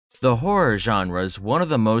The horror genre is one of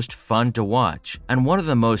the most fun to watch and one of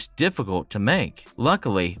the most difficult to make.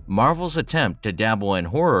 Luckily, Marvel's attempt to dabble in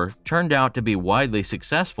horror turned out to be widely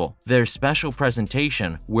successful. Their special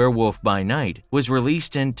presentation, Werewolf by Night, was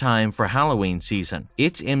released in time for Halloween season.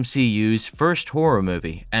 It's MCU's first horror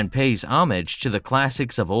movie and pays homage to the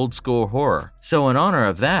classics of old-school horror. So in honor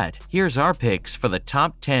of that, here's our picks for the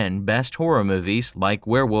top 10 best horror movies like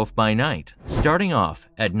Werewolf by Night. Starting off,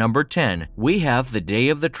 at number 10, we have The Day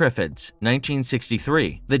of the Triffids,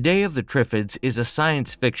 1963. The Day of the Triffids is a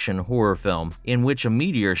science fiction horror film in which a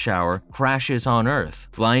meteor shower crashes on Earth,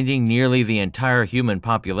 blinding nearly the entire human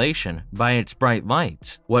population by its bright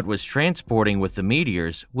lights. What was transporting with the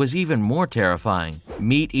meteors was even more terrifying: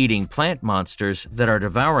 meat-eating plant monsters that are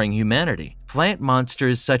devouring humanity. Plant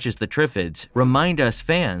monsters such as the Triffids remind us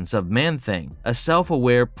fans of Man-Thing, a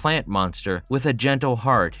self-aware plant monster with a gentle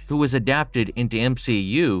heart who was adapted into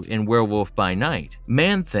MCU in Werewolf by Night.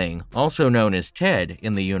 Man-Thing, also known as Ted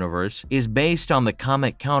in the universe, is based on the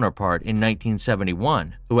comic counterpart in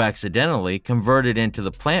 1971, who accidentally converted into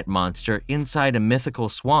the plant monster inside a mythical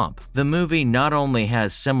swamp. The movie not only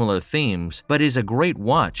has similar themes, but is a great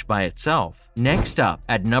watch by itself. Next up,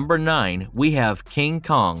 at number 9, we have King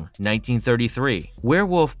Kong, 1933.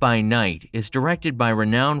 Werewolf by Night is directed by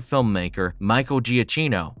renowned filmmaker Michael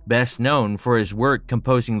Giacchino, best known for his work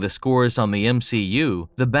composing the scores on the MCU,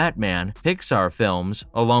 the Batman, Pixar films,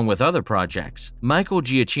 along with other projects. Michael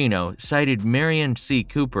Giacchino cited Marion C.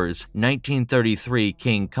 Cooper's 1933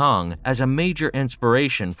 King Kong as a major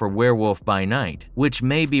inspiration for Werewolf by Night, which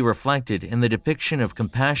may be reflected in the depiction of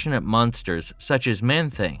compassionate monsters such as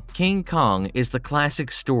Man-Thing. King Kong is the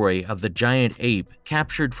classic story of the giant ape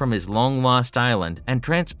captured from his long-lost island and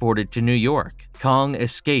transported to New York. Kong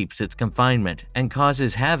escapes its confinement and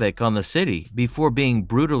causes havoc on the city before being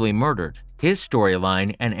brutally murdered. His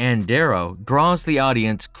storyline and Ann Darrow draws the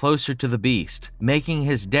audience closer to the beast, making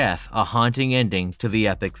his death a haunting ending to the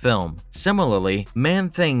epic film. Similarly,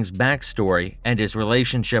 Man-Thing's backstory and his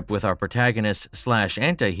relationship with our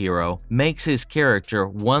protagonist/anti-hero makes his character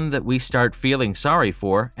one that we start feeling sorry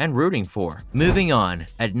for and rooting for. Moving on,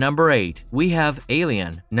 at number 8, we have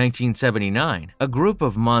Alien, 1979. A group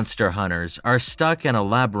of monster hunters are stuck in a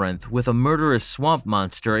labyrinth with a murderous swamp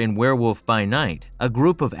monster in Werewolf by Night. A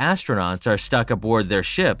group of astronauts are stuck aboard their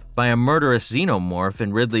ship by a murderous xenomorph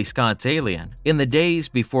in Ridley Scott's Alien. In the days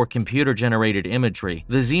before computer-generated imagery,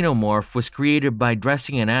 the xenomorph was created by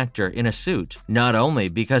dressing an actor in a suit. Not only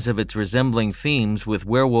because of its resembling themes with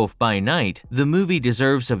Werewolf by Night, the movie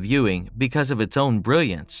deserves a viewing because of its own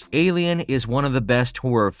brilliance. Alien is one of the best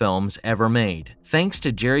horror films ever made. Thanks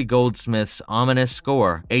to Jerry Goldsmith's ominous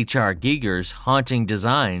score, H.R. Giger's haunting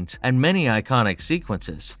designs, and many iconic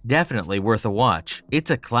sequences. Definitely worth a watch.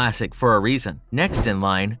 It's a classic for a reason. Next in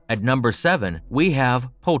line, at number 7, we have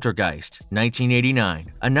Poltergeist,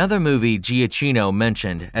 1989. Another movie Giacchino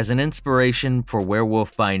mentioned as an inspiration for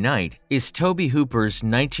Werewolf by Night is Tobe Hooper's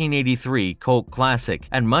 1983 cult classic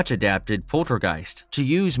and much adapted Poltergeist. To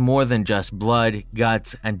use more than just blood,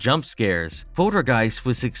 guts, and jump scares, Poltergeist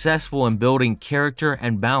was successful in building character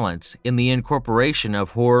and balance in the incorporation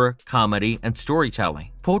of horror, comedy, and storytelling.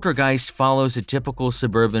 Poltergeist follows a typical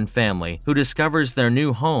suburban family who discovers their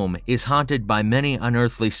new home is haunted by many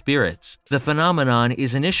unearthly spirits. The phenomenon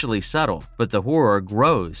is initially subtle, but the horror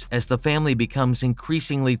grows as the family becomes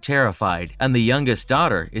increasingly terrified and the youngest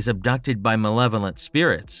daughter is abducted by malevolent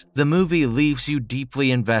spirits. The movie leaves you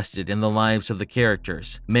deeply invested in the lives of the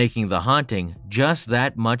characters, making the haunting just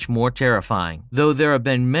that much more terrifying. Though there have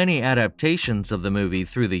been many adaptations of the movie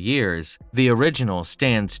through the years, the original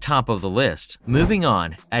stands top of the list. Moving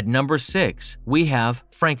on, at number 6, we have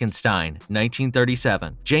Frankenstein,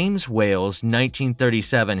 1937. James Whale's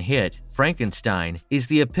 1937 hit Frankenstein is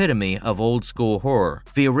the epitome of old-school horror.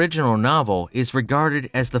 The original novel is regarded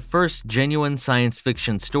as the first genuine science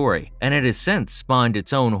fiction story, and it has since spawned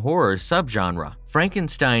its own horror subgenre.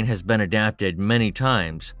 Frankenstein has been adapted many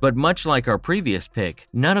times, but much like our previous pick,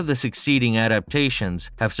 none of the succeeding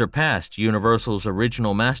adaptations have surpassed Universal's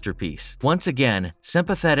original masterpiece. Once again,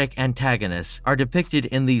 sympathetic antagonists are depicted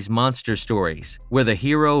in these monster stories, where the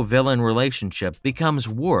hero-villain relationship becomes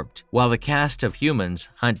warped while the cast of humans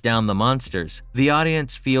hunt down the monsters. The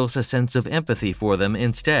audience feels a sense of empathy for them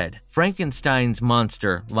instead. Frankenstein's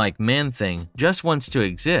monster, like Man-Thing, just wants to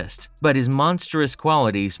exist, but his monstrous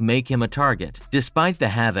qualities make him a target. Despite the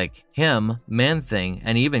havoc him, Man-Thing,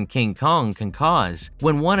 and even King Kong can cause,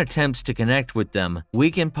 when one attempts to connect with them, we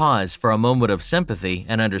can pause for a moment of sympathy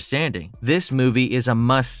and understanding. This movie is a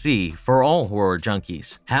must-see for all horror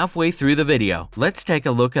junkies. Halfway through the video, let's take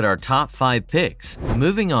a look at our top 5 picks.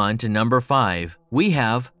 Moving on to number 5, we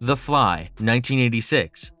have The Fly,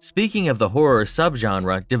 1986. Speaking of the horror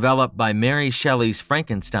subgenre developed by Mary Shelley's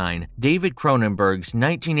Frankenstein, David Cronenberg's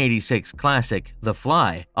 1986 classic The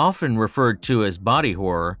Fly, often referred to as body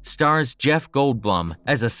horror, stars Jeff Goldblum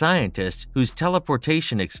as a scientist whose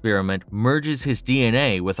teleportation experiment merges his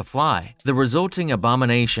DNA with a fly. The resulting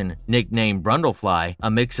abomination, nicknamed Brundlefly,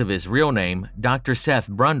 a mix of his real name, Dr. Seth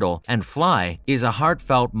Brundle, and Fly, is a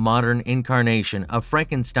heartfelt modern incarnation of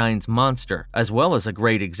Frankenstein's monster, as well as a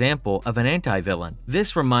great example of an anti-villain.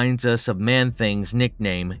 This reminds us of Man-Thing's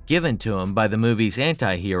nickname given to him by the movie's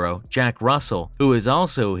anti-hero, Jack Russell, who is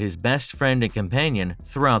also his best friend and companion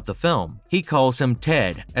throughout the film. He calls him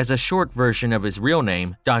Ted, as a short version of his real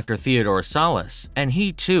name, Dr. Theodore Salas, and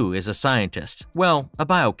he too is a scientist. Well, a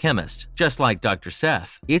biochemist, just like Dr.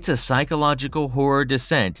 Seth. It's a psychological horror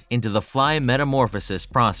descent into the fly metamorphosis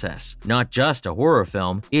process. Not just a horror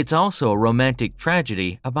film, it's also a romantic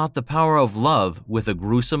tragedy about the power of love with a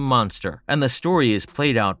gruesome monster, and the story is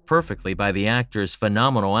played out perfectly by the actor's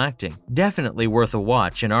phenomenal acting. Definitely worth a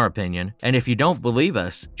watch in our opinion, and if you don't believe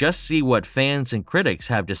us, just see what fans and critics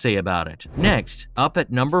have to say about it. Next, up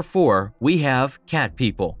at number 4, we have Cat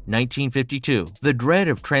People, 1952. The dread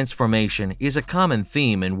of transformation is a common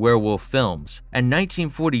theme in werewolf films, and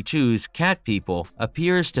 1942's Cat People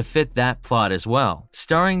appears to fit that plot as well.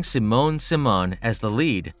 Starring Simone Simon as the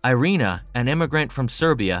lead, Irina, an immigrant from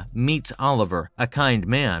Serbia, meets Oliver, a kind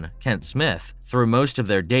man, Kent Smith. Through most of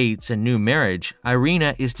their dates and new marriage,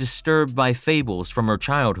 Irina is disturbed by fables from her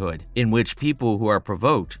childhood, in which people who are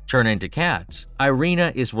provoked turn into cats.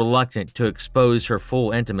 Irina is reluctant to expose her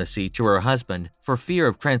full intimacy to her husband for fear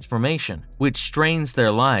of transformation, which strains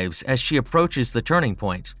their lives as she approaches the turning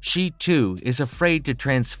point. She too is afraid to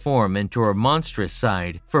transform into her monstrous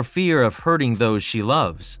side for fear of hurting those she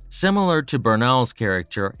loves, similar to Bernal's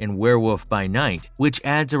character in Werewolf by Night, which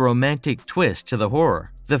adds a romantic twist to the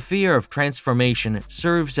horror. The fear of transformation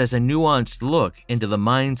serves as a nuanced look into the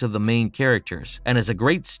minds of the main characters and is a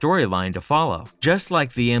great storyline to follow. Just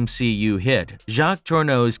like the MCU hit, Jacques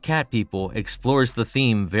Tourneau's Cat People explores the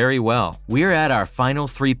theme very well. We're at our final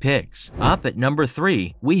 3 picks. Up at number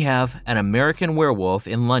 3, we have An American Werewolf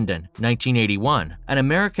in London, 1981. An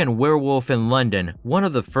American Werewolf in London, one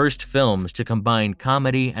of the first films to combine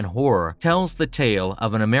comedy and horror, tells the tale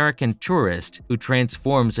of an American tourist who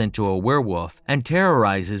transforms into a werewolf and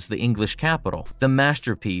terrorizes the English capital. The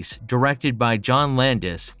masterpiece, directed by John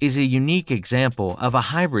Landis, is a unique example of a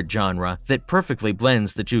hybrid genre that perfectly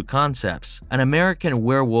blends the two concepts. An American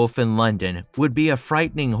Werewolf in London would be a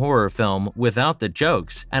frightening horror film without the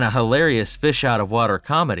jokes and a hilarious fish-out-of-water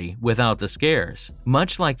comedy without the scares.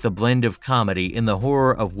 Much like the blend of comedy in the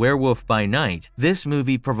horror of Werewolf by Night, this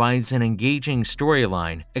movie provides an engaging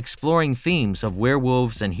storyline exploring themes of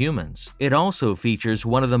werewolves and humans. It also features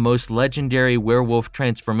one of the most legendary werewolf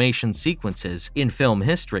transformation sequences in film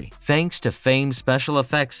history, thanks to famed special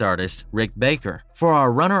effects artist Rick Baker. For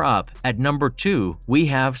our runner-up, at number 2, we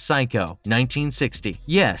have Psycho, 1960.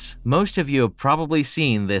 Yes, most of you have probably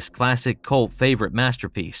seen this classic cult favorite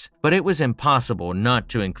masterpiece, but it was impossible not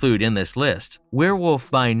to include in this list.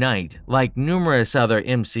 Werewolf by Night, like numerous other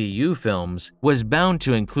MCU films, was bound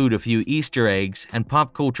to include a few Easter eggs and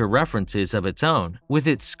pop culture references of its own. With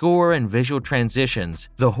its score and visual transitions,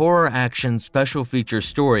 the horror-action special feature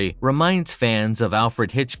story reminds fans of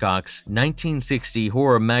Alfred Hitchcock's 1960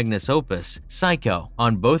 horror magnus opus, Psycho,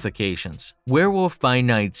 on both occasions. Werewolf by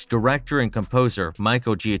Night's director and composer,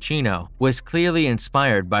 Michael Giacchino, was clearly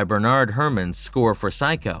inspired by Bernard Herrmann's score for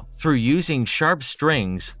Psycho. Through using sharp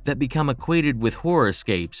strings that become equated with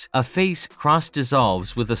horrorscapes, a face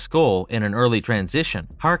cross-dissolves with a skull in an early transition,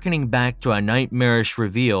 harkening back to a nightmarish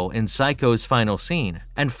reveal in Psycho's final scene.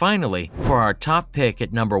 And finally, for our top pick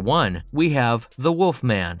at number 1, we have The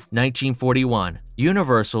Wolfman, 1941.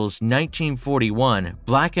 Universal's 1941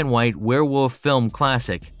 black and white werewolf film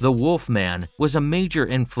classic, The Wolfman, was a major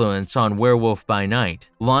influence on Werewolf by Night.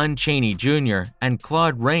 Lon Chaney Jr. and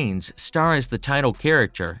Claude Rains star as the title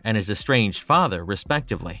character and his estranged father,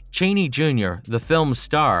 respectively. Chaney Jr., the film's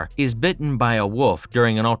star, is bitten by a wolf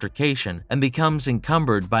during an altercation and becomes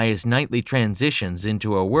encumbered by his nightly transitions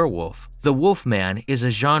into a werewolf. The Wolfman is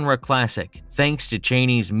a genre classic, thanks to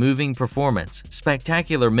Chaney's moving performance,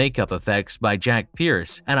 spectacular makeup effects by Jack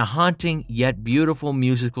Pierce, and a haunting yet beautiful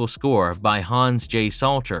musical score by Hans J.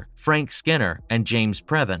 Salter, Frank Skinner, and James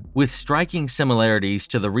Previn. With striking similarities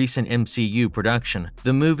to the recent MCU production,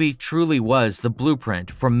 the movie truly was the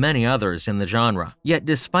blueprint for many others in the genre. Yet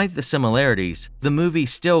despite the similarities, the movie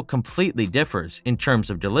still completely differs in terms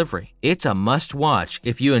of delivery. It's a must-watch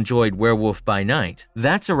if you enjoyed Werewolf by Night.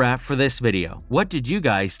 That's a wrap for this video. What did you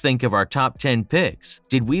guys think of our top 10 picks?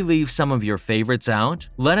 Did we leave some of your favorites out?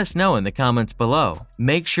 Let us know in the comments below.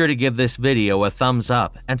 Make sure to give this video a thumbs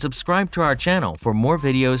up and subscribe to our channel for more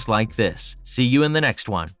videos like this. See you in the next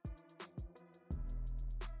one.